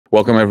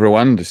Welcome,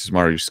 everyone. This is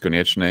Mariusz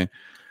Skonieczny.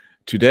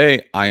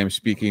 Today, I am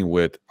speaking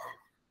with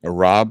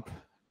Rob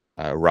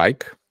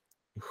Reich,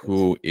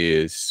 who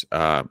is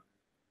part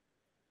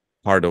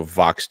of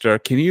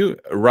Voxtur. Can you,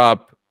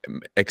 Rob,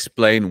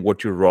 explain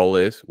what your role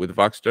is with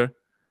Voxtur?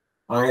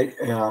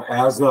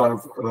 As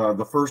of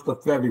the 1st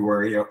of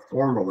February,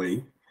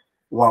 formally,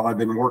 while I've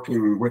been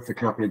working with the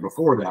company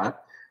before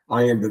that,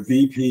 I am the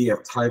VP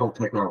of Title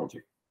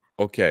Technology.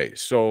 Okay,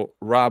 so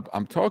Rob,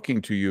 I'm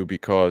talking to you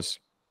because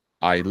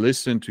I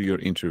listened to your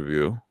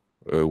interview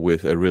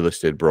with a real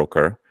estate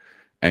broker,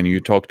 and you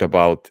talked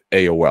about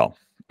AOL,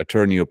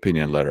 Attorney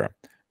Opinion Letter,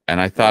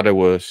 and I thought it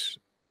was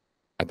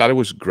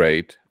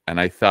great, and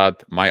I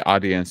thought my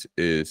audience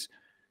is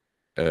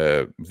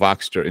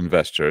Voxtur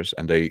investors,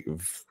 and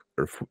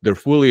they're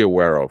fully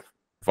aware of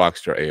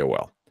Voxtur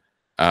AOL.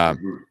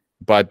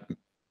 But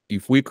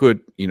if we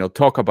could,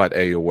 talk about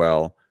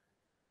AOL,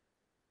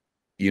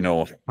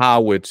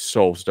 how it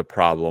solves the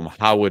problem,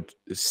 how it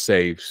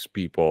saves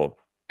people.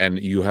 And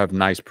you have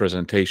nice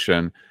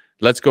presentation.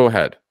 Let's go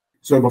ahead.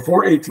 So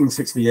before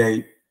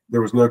 1868,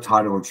 there was no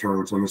title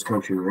insurance in this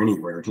country or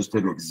anywhere. It just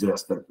didn't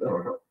exist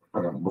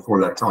before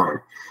that time.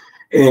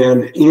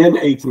 And in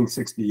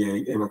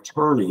 1868, an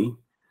attorney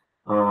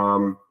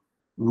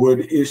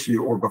would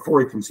issue, or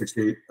before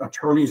 1868,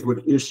 attorneys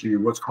would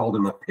issue what's called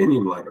an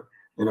opinion letter.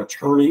 An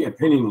attorney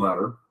opinion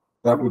letter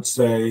that would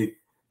say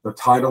the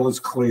title is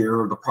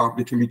clear, the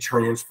property can be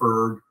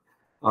transferred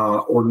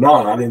or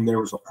not, and there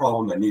was a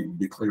problem that needed to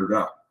be cleared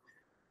up.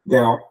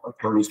 Now,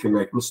 attorneys can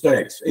make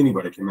mistakes.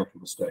 Anybody can make a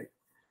mistake.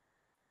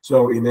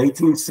 So in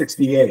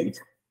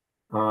 1868,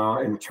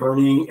 an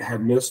attorney had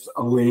missed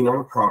a lien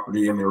on a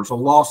property, and there was a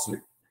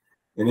lawsuit.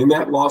 And in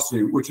that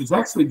lawsuit, which is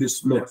actually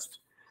dismissed,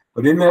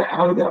 but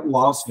out of that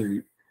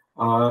lawsuit,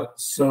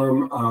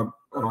 some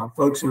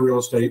folks in real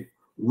estate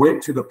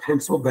went to the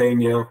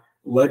Pennsylvania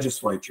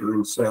legislature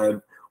and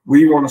said,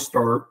 we want to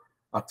start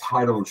a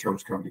title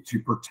insurance company to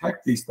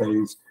protect these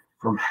things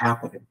from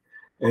happening.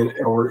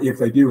 Or if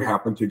they do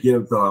happen, to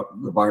give the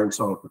buyer and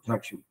seller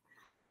protection.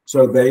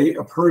 So they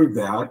approved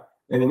that.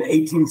 And in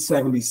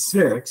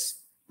 1876,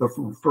 the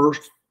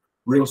first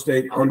real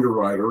estate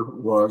underwriter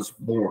was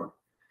born.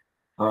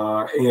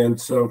 And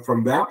so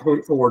from that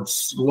point forward,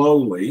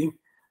 slowly,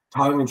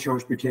 title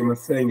insurance became a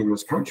thing in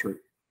this country.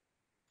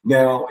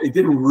 Now, it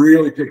didn't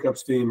really pick up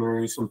steam,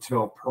 Mariusz,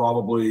 until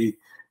probably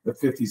the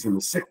 50s and the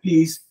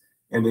 60s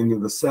and into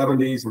the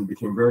 70s, and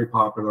became very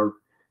popular.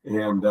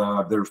 And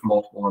there's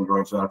multiple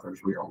underwriters out there,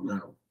 as we all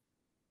know.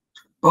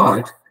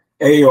 But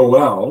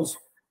AOL's,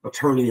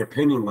 attorney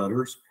opinion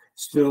letters,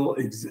 still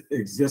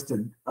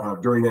existed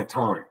during that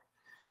time.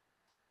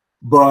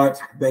 But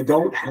they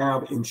don't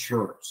have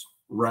insurance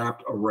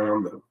wrapped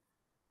around them.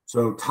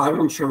 So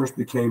title insurance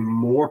became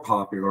more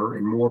popular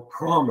and more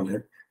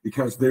prominent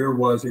because there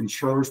was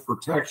insurance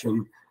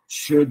protection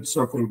should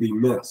something be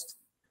missed.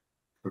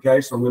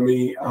 Okay, so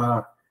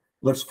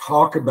let's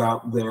talk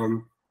about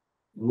then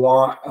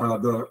why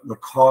the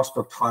cost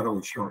of title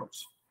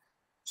insurance.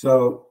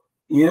 So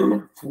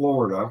in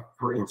Florida,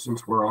 for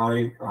instance, where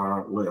I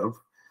live,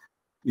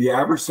 the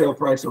average sale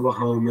price of a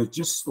home is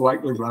just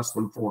slightly less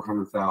than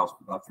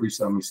 $400,000, about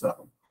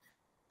 $377,000.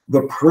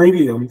 The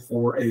premium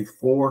for a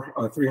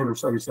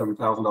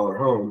 $377,000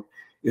 home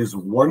is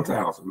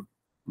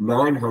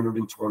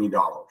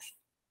 $1,920,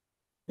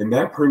 and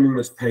that premium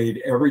is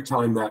paid every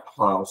time that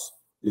house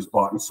is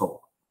bought and sold.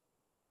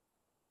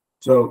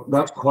 So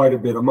that's quite a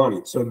bit of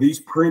money. So these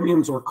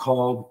premiums are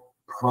called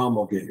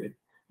promulgated,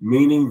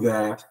 meaning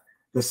that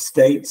the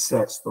state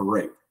sets the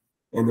rate.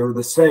 And they're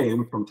the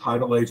same from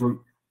title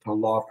agent to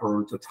law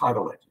firm to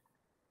title agent.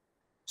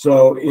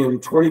 So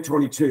in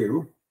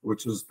 2022,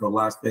 which is the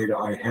last data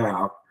I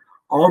have,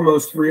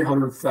 almost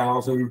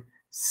 300,000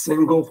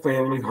 single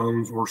family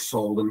homes were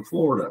sold in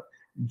Florida,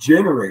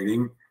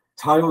 generating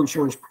title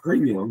insurance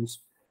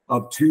premiums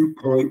of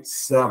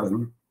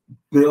 $2.7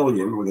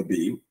 billion with a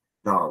B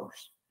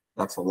dollars.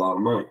 That's a lot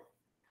of money.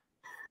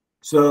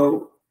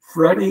 So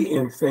Freddie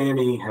and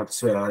Fannie have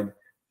said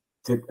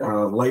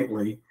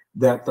lately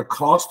that the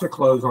cost to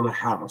close on a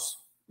house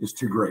is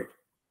too great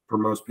for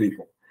most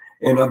people,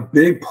 and a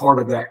big part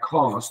of that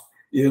cost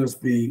is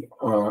the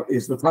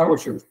title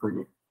insurance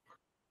premium.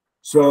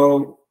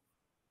 So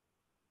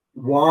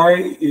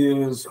why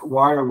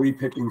are we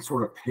picking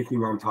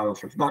on title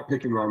insurance? Not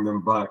picking on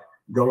them, but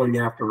going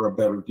after a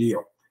better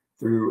deal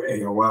through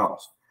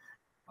AOLs.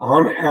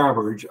 On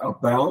average,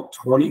 about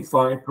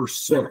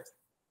 25%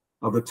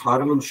 of the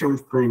title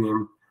insurance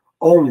premium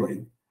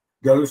only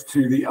goes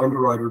to the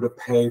underwriter to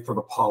pay for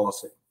the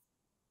policy.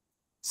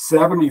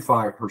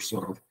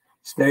 75%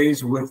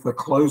 stays with the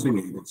closing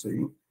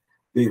agency,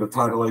 be it a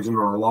title agent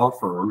or a law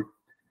firm,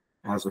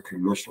 as a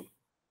commission.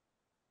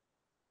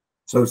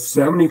 So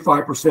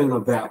 75%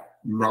 of that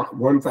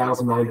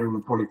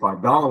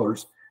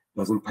 $1,925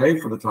 doesn't pay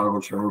for the title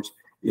insurance.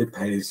 It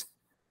pays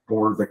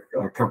for the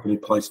company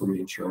placing the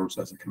insurance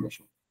as a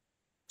commission.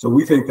 So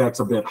we think that's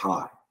a bit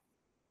high.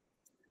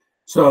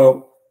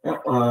 So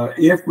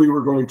if we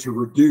were going to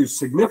reduce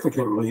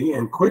significantly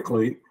and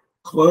quickly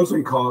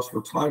closing costs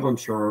for title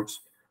insurance,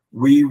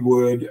 we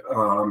would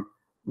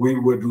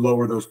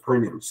lower those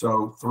premiums.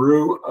 So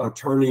through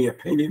attorney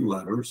opinion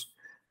letters,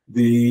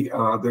 the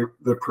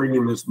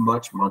premium is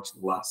much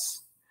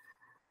less.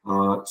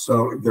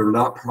 So they're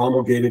not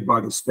promulgated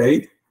by the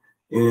state,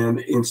 and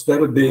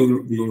instead of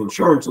being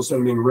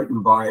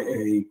written by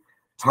a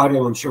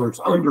title insurance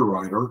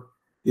underwriter,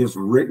 is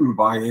written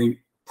by a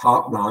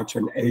top-notch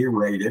and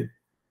A-rated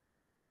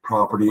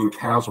property and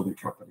casualty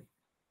company.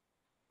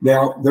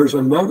 Now, there's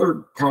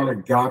another kind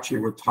of gotcha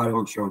with title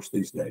insurance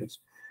these days.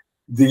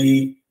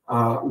 The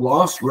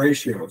loss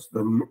ratios,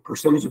 the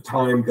percentage of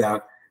time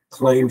that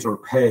claims are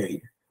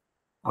paid,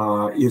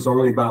 is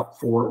only about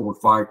 4 or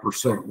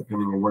 5%,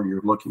 depending on where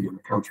you're looking in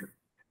the country.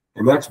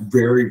 And that's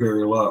very,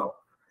 very low.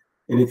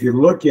 And if you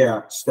look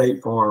at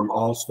State Farm,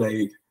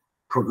 Allstate,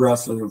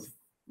 Progressive,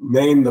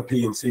 name the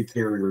P&C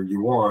carrier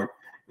you want,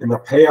 and the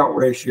payout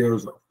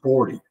ratios are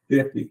 40,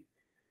 50,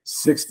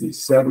 60,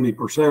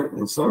 70%.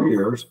 In some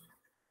years,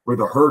 where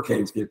the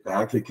hurricanes get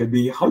back, it could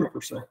be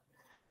 100%.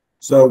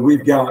 So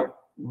we've got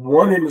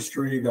one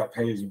industry that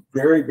pays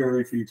very,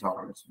 very few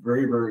times,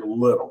 very, very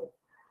little,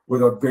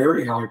 with a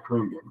very high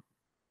premium,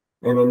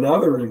 and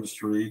another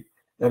industry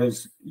that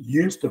is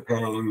used to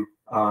paying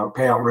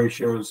payout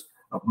ratios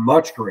of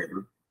much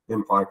greater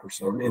than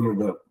 5%, into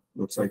the,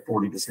 let's say,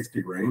 40 to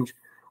 60 range,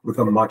 with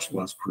a much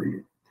less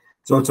premium.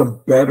 So it's a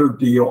better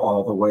deal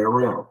all the way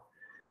around.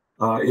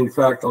 In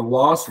fact, the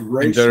loss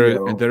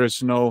ratio, and there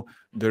is no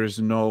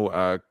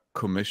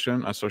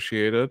commission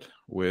associated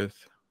with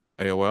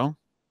AOL.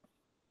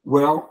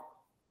 Well,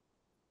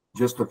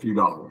 just a few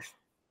dollars.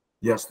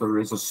 Yes, there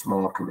is a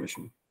small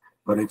commission,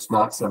 but it's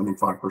not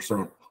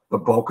 75%. The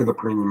bulk of the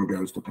premium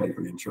goes to pay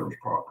for the insurance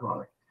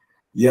product.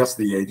 Yes,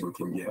 the agent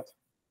can get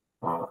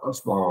a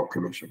small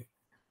commission.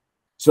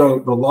 So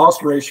the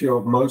loss ratio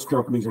of most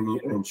companies in the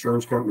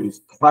insurance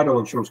companies, title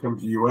insurance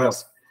companies in the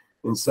U.S.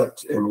 in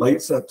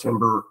late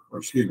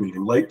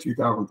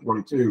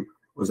 2022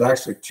 was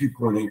actually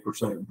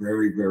 2.8%,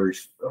 very, very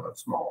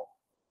small.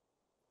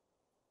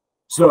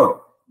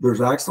 So there's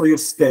actually a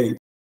state,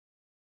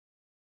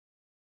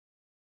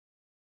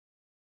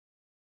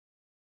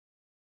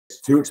 it's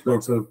too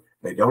expensive,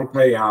 they don't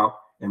pay out,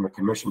 and the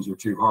commissions are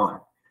too high.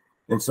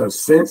 And so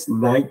since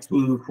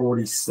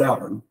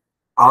 1947,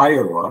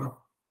 Iowa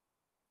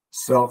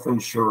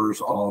self-insures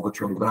all the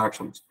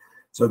transactions.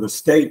 So the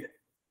state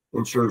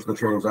insures the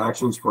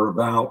transactions for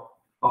about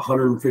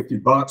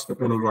 $150,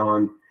 depending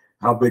on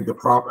how big the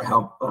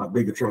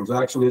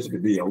transaction is. It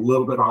could be a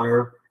little bit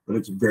higher, but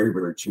it's very,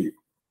 very cheap.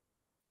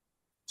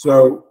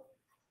 So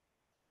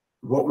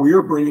what we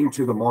are bringing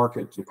to the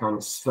market, to kind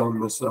of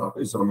sum this up,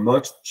 is a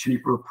much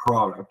cheaper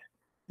product,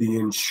 the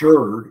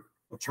insured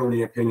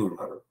attorney opinion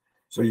letter.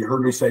 So you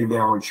heard me say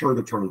now insured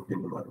attorney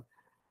opinion letter.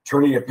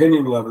 Attorney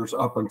opinion letters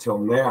up until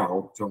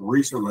now, till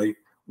recently,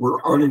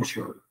 were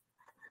uninsured.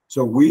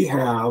 So we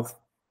have,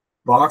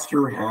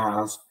 Voxtur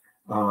has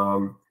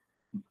gotten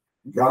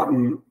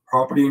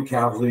property and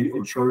casualty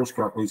insurance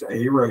companies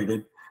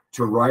A-rated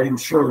to write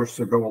insurance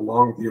to go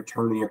along with the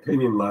attorney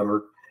opinion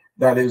letter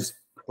that is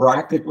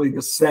practically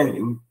the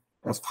same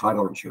as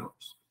title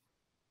insurance,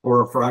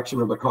 for a fraction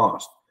of the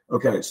cost.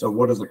 Okay, so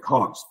what does it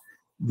cost?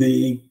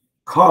 The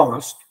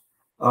cost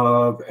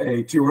of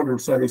a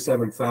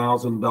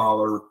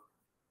 $277,000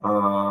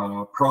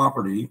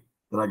 property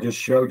that I just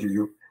showed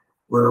you,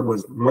 where it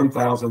was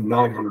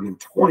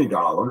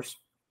 $1,920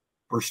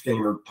 for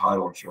standard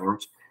title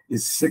insurance,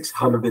 is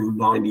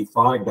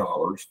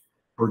 $695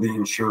 for the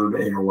insured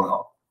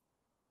AOL.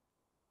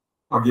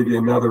 I'll give you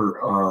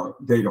another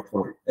data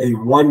point. A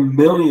 $1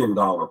 million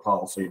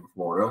policy in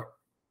Florida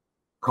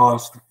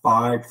cost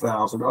over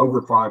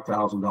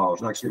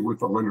 $5,000. Actually, with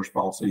the lender's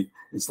policy,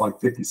 it's like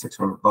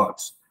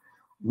 $5,600.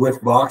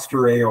 With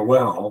Voxtur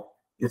AOL,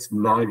 it's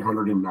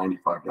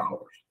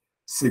 $995,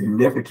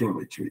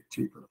 significantly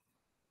cheaper.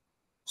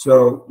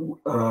 So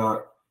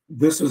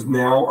this is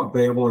now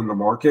available in the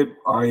market.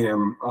 I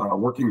am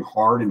working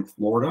hard in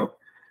Florida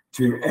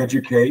to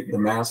educate the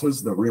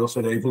masses, the real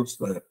estate agents,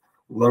 the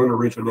loan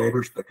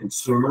originators, the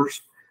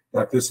consumers,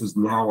 that this is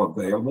now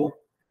available.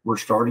 We're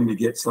starting to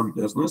get some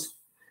business,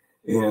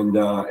 and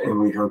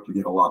we hope to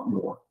get a lot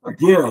more.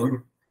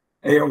 Again,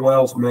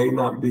 AOLs may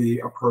not be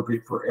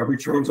appropriate for every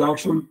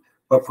transaction,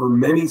 but for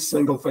many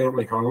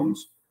single-family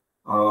homes,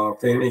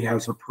 Fannie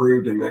has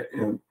approved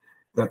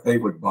that they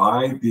would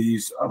buy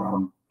these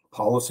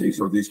policies,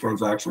 or these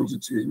transactions,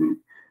 excuse me,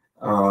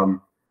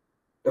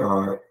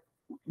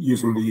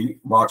 using the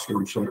Voxtur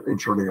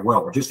insured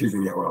AOL, or just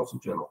using AOLs in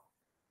general.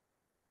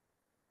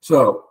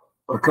 So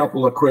a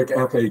couple of quick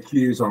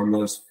FAQs on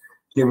this.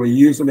 Can we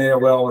use an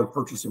AOL in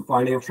purchase and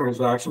finance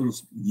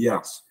transactions?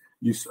 Yes.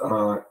 The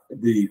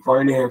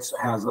refinance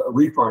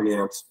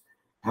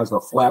has a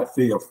flat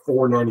fee of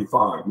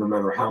 $495, no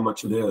matter how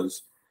much it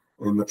is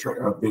in the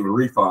being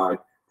refied.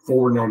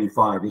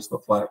 $495 is the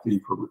flat fee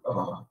for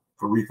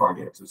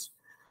refinances.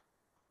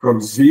 From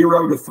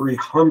 $0 to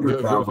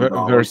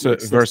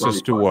 $300,000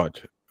 versus to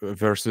what?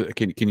 versus,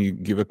 can you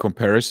give a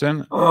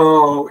comparison?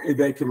 Oh,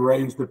 they can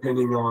range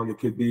depending on, it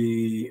could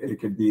be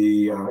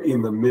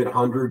in the mid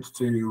hundreds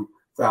to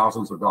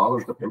thousands of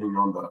dollars depending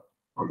on the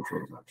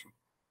transaction.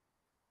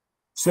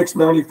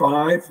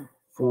 $695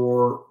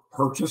 for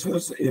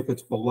purchases if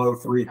it's below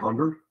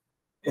 300,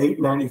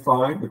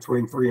 $895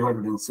 between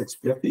 300 and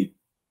 650,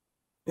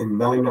 and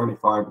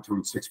 $995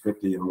 between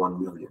 650 and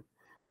 1 million.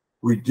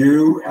 We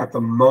do at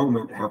the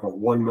moment have a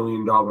 $1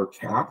 million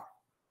cap.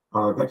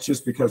 That's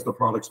just because the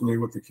product's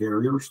new with the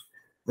carriers.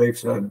 They've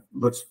said,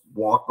 let's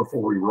walk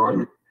before we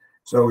run.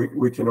 So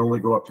we can only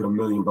go up to $1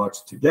 million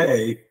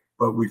today,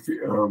 but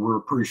we're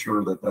pretty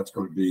sure that that's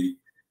going to be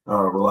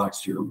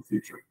relaxed here in the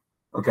future.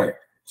 Okay,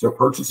 so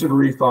purchase and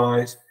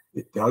refis,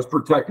 it does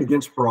protect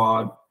against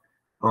fraud.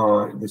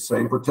 The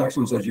same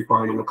protections as you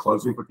find in the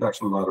closing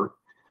protection letter.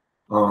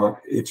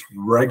 It's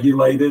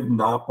regulated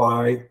not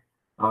by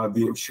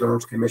the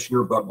insurance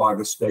commissioner, but by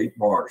the state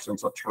bar.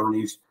 Since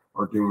attorneys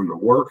are doing the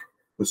work,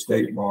 the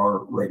state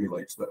bar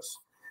regulates this.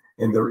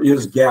 And there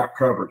is gap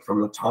coverage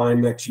from the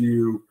time that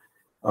you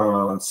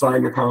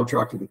sign the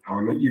contract to the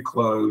time that you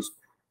close.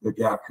 The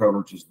gap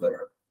coverage is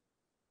there.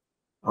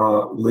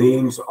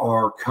 Liens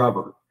are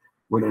covered.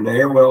 When an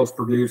AOL is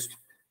produced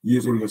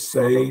using the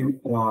same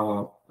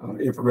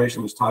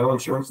information as title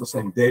insurance, the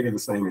same data, the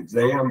same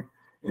exam,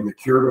 in the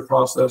curative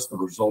process, the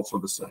results are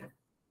the same.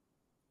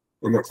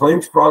 In the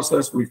claims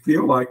process, we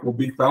feel like will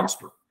be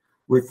faster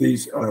with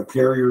these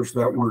carriers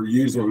that we're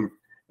using,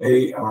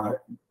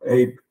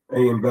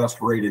 Invest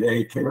rated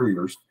A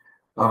carriers.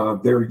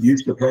 They're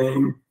used to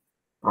paying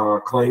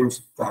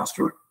claims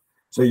faster.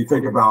 So you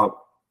think about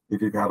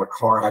if you've had a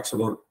car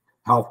accident,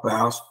 how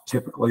fast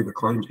typically the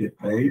claims get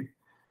paid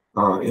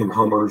in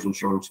homeowners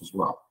insurance as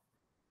well.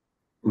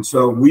 And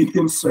so we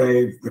can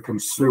save the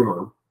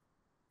consumer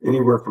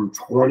anywhere from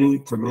 20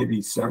 to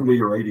maybe 70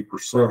 or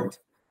 80%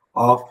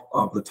 off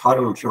of the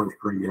title insurance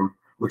premium,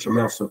 which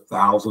amounts to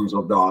thousands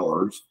of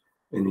dollars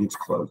in each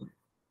closing.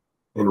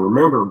 And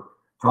remember,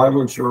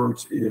 title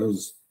insurance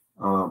is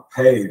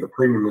paid, the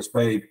premium is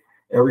paid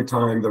every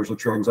time there's a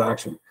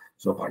transaction.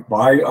 So if I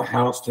buy a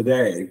house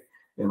today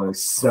and I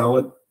sell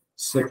it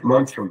 6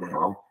 months from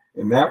now,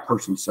 and that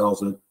person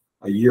sells it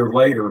a year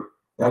later,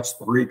 that's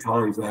 3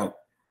 times that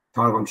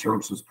title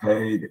insurance is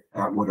paid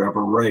at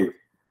whatever rate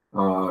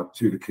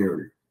to the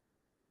carrier.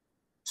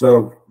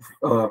 So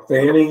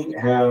Fannie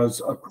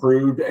has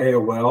approved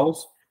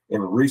AOLs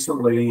and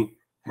recently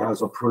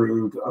has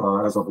approved,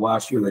 as of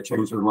last year, they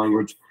changed their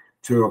language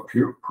to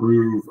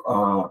approve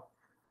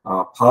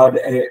PUD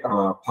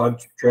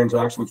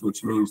transactions,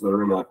 which means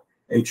they're in a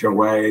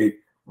HOA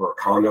or a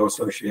condo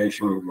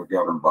association and they're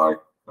governed by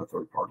a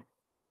third party.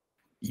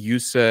 You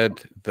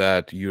said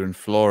that you're in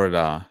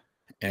Florida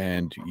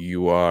and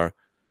you are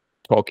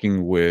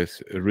talking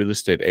with real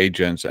estate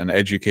agents and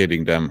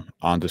educating them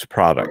on this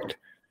product.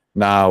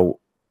 Now,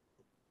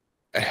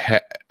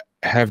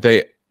 have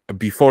they,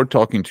 before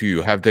talking to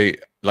you, have they,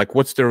 like,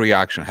 what's their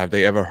reaction? Have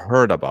they ever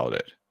heard about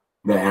it?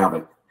 They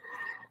haven't.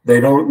 They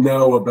don't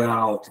know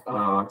about,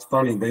 it's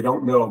funny, they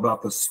don't know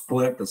about the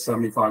split, the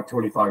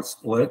 75-25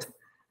 split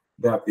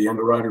that the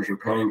underwriters are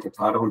paying to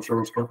title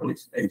insurance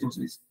companies,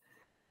 agencies,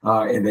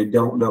 and they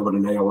don't know what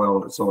an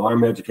AOL is. So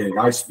I'm educating.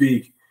 I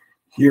speak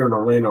here in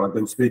Orlando. I've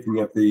been speaking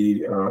at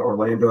the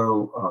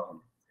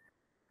Orlando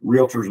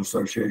Realtors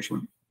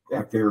Association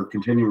at their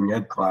continuing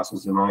ed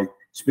classes, and I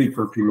speak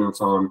for a few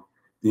minutes on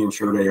the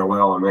insured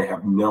AOL, and they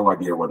have no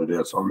idea what it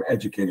is. So I'm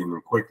educating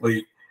them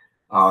quickly.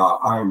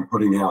 I'm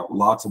putting out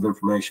lots of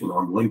information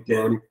on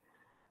LinkedIn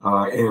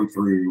and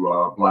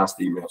through blast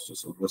emails to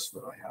some lists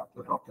that I have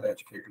to help to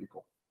educate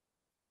people.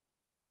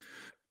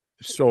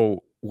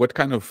 So what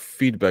kind of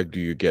feedback do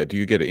you get? Do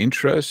you get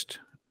interest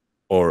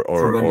or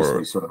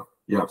tremendously so?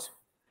 Yes,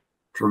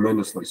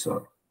 tremendously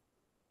so.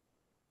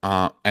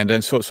 And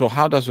then so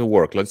how does it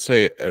work? Let's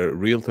say a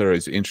realtor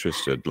is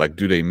interested. Like,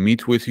 do they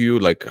meet with you?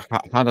 Like,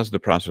 how does the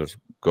process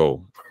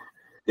go?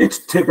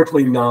 It's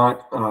typically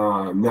not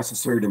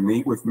necessary to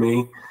meet with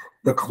me.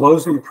 The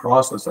closing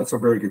process, that's a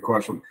very good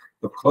question.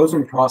 The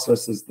closing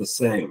process is the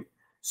same.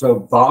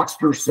 So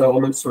Voxtur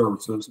Settlement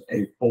Services,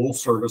 a full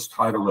service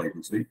title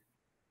agency,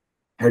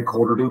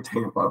 headquartered in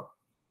Tampa,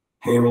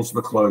 handles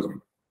the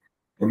closing.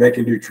 And they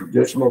can do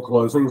traditional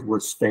closings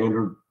with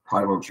standard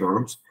title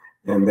insurance,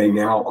 and they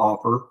now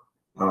offer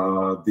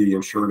the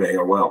insured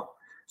AOL.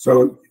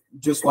 So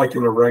just like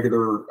in a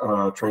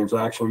regular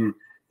transaction,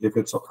 if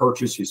it's a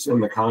purchase, you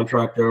send the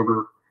contract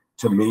over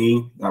to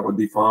me, that would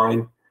be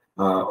fine,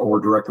 or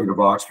directly to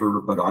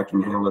Voxtur, but I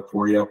can handle it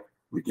for you.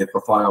 We get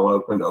the file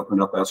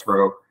open up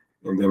escrow,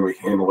 and then we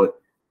handle it,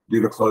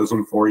 do the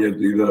closing for you,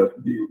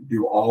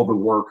 do all the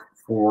work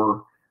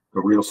for the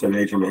real estate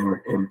agent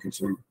and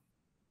consumer.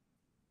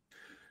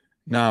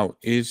 Now,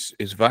 is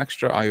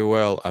Voxtur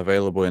IOL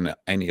available in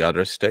any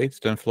other states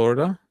than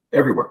Florida?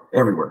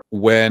 Everywhere.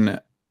 When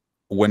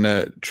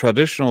a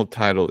traditional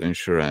title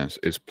insurance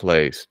is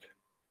placed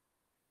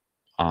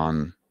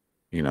on,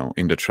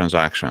 in the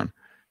transaction,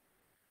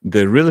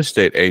 the real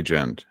estate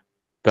agent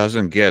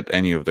doesn't get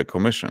any of the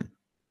commission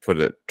for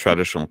the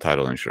traditional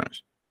title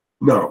insurance.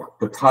 No,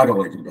 the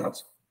title agent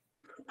does.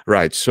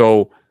 Right.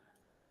 So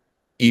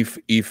if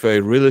a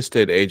real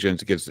estate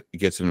agent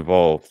gets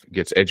involved,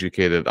 gets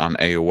educated on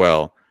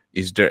AOL,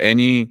 is there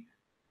any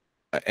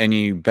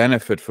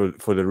benefit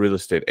for the real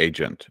estate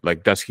agent?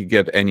 Like, does he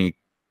get any,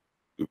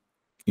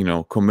 you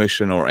know,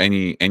 commission or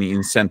any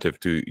incentive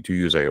to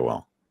use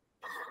AOL?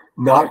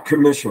 Not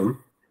commission,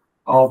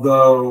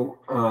 although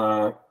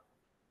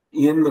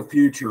in the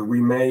future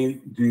we may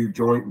do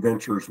joint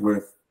ventures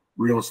with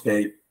real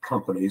estate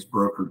companies,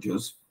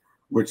 brokerages,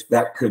 which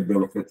that could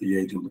benefit the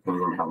agent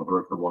depending on how the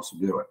broker wants to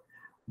do it.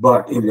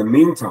 But in the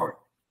meantime,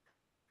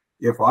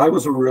 if I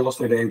was a real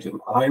estate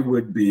agent, I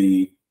would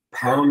be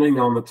pounding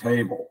on the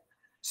table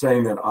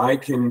saying that I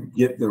can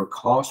get their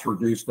costs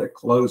reduced at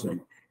closing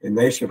and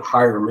they should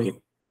hire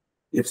me.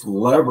 It's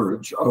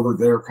leverage over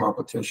their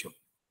competition.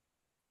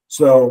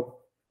 So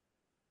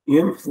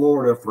in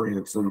Florida, for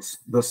instance,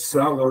 the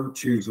seller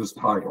chooses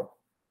title,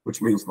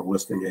 which means the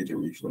listing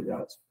agent usually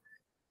does.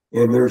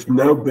 And there's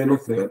no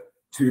benefit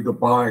to the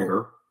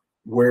buyer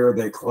where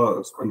they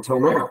close until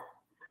now.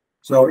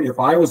 So if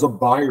I was a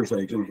buyer's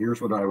agent,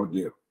 here's what I would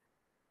do.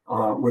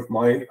 With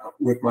my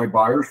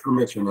buyer's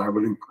permission, I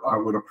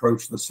would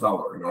approach the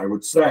seller and I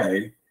would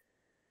say,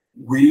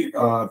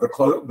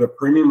 the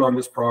premium on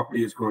this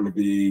property is going to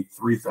be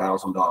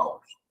 $3,000.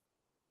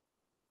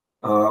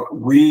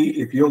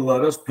 If you'll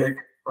let us pick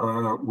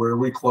where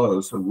we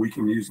close, so we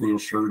can use the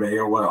insured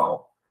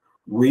AOL,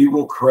 we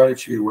will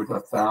credit you with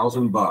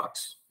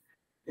 $1,000,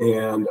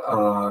 and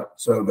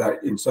so that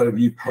instead of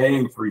you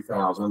paying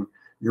 $3,000,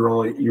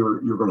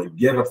 you're going to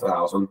get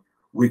 $1,000.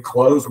 We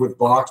close with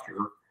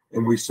Voxtur,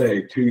 and we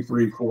say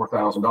 $2,000, $3,000,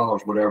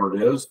 $4,000, whatever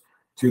it is,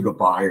 to the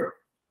buyer.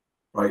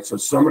 Right, so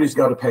somebody's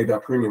got to pay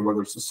that premium,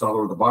 whether it's the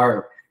seller or the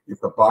buyer. If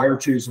the buyer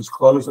chooses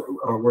close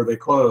where they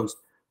close,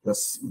 the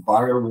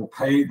buyer will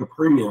pay the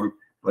premium,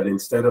 but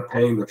instead of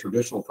paying the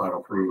traditional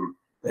title premium,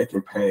 they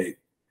can pay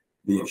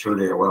the insured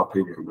AOL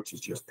premium, which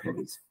is just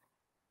pennies.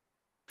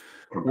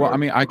 Well, I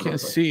mean, I can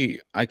see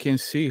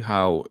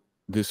how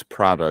this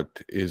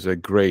product is a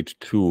great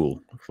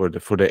tool for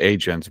the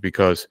agents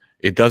because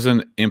it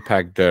doesn't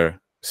impact their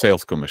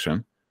sales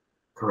commission.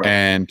 Correct.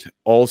 And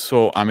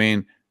also, I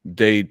mean,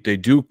 they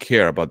do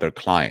care about their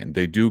client.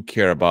 They do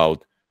care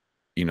about,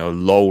 you know,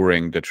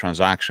 lowering the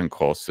transaction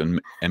costs and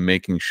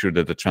making sure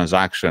that the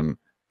transaction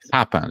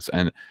happens.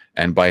 And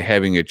by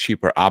having a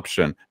cheaper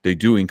option, they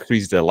do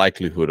increase the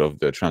likelihood of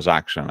the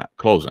transaction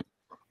closing.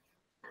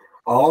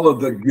 All of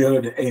the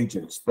good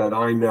agents that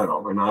I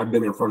know, and I've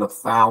been in front of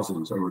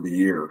thousands over the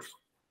years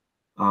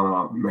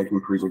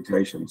making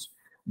presentations,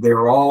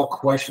 they're all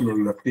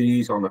questioning the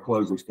fees on the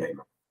closing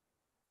statement.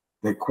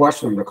 They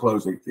question the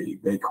closing fee.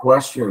 They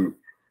question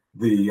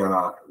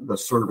the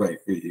survey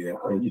fee.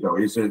 You know,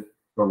 is it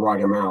the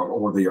right amount,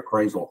 or the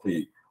appraisal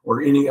fee,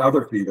 or any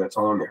other fee that's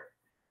on there?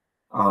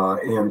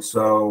 And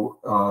so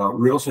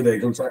real estate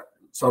agents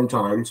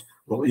sometimes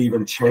will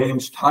even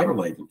change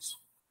title agents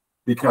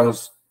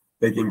because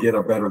they can get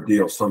a better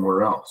deal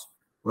somewhere else.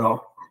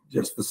 Well,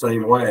 just the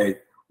same way,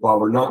 while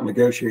we're not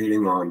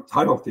negotiating on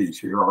title fees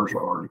here, ours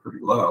are already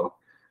pretty low,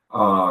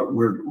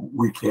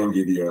 we can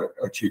give you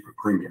a cheaper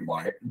premium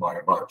by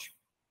a bunch.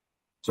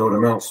 So it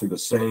amounts to the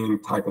same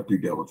type of due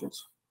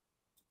diligence.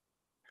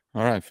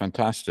 All right,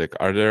 fantastic.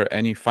 Are there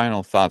any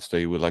final thoughts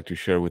that you would like to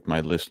share with my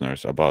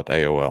listeners about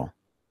AOL?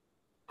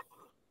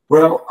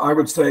 Well, I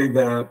would say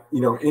that,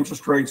 you know,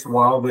 interest rates,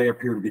 while they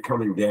appear to be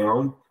coming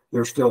down,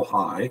 they're still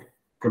high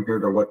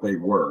compared to what they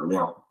were.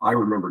 Now, I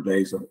remember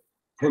days of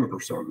 10%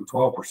 and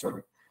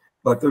 12%,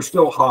 but they're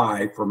still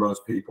high for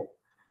most people.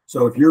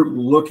 So if you're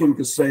looking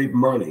to save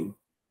money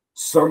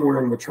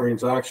somewhere in the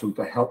transaction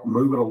to help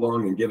move it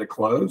along and get it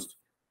closed,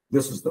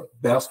 this is the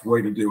best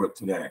way to do it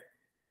today.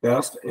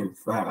 Best and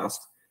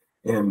fast,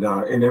 and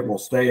it will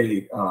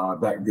stay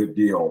that good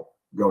deal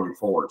going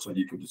forward. So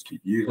you can just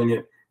keep using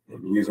it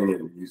and using it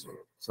and using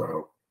it.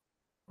 So,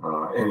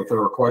 and if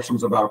there are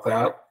questions about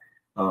that,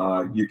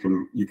 you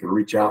can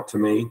reach out to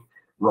me,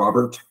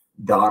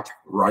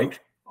 robert.reich,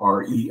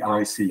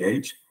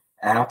 R-E-I-C-H,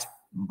 at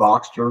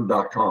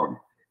Voxtur.com.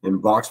 And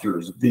Voxtur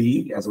is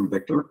V as in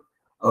Victor,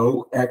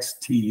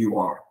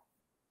 O-X-T-U-R.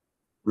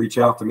 Reach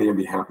out to me and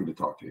be happy to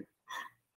talk to you.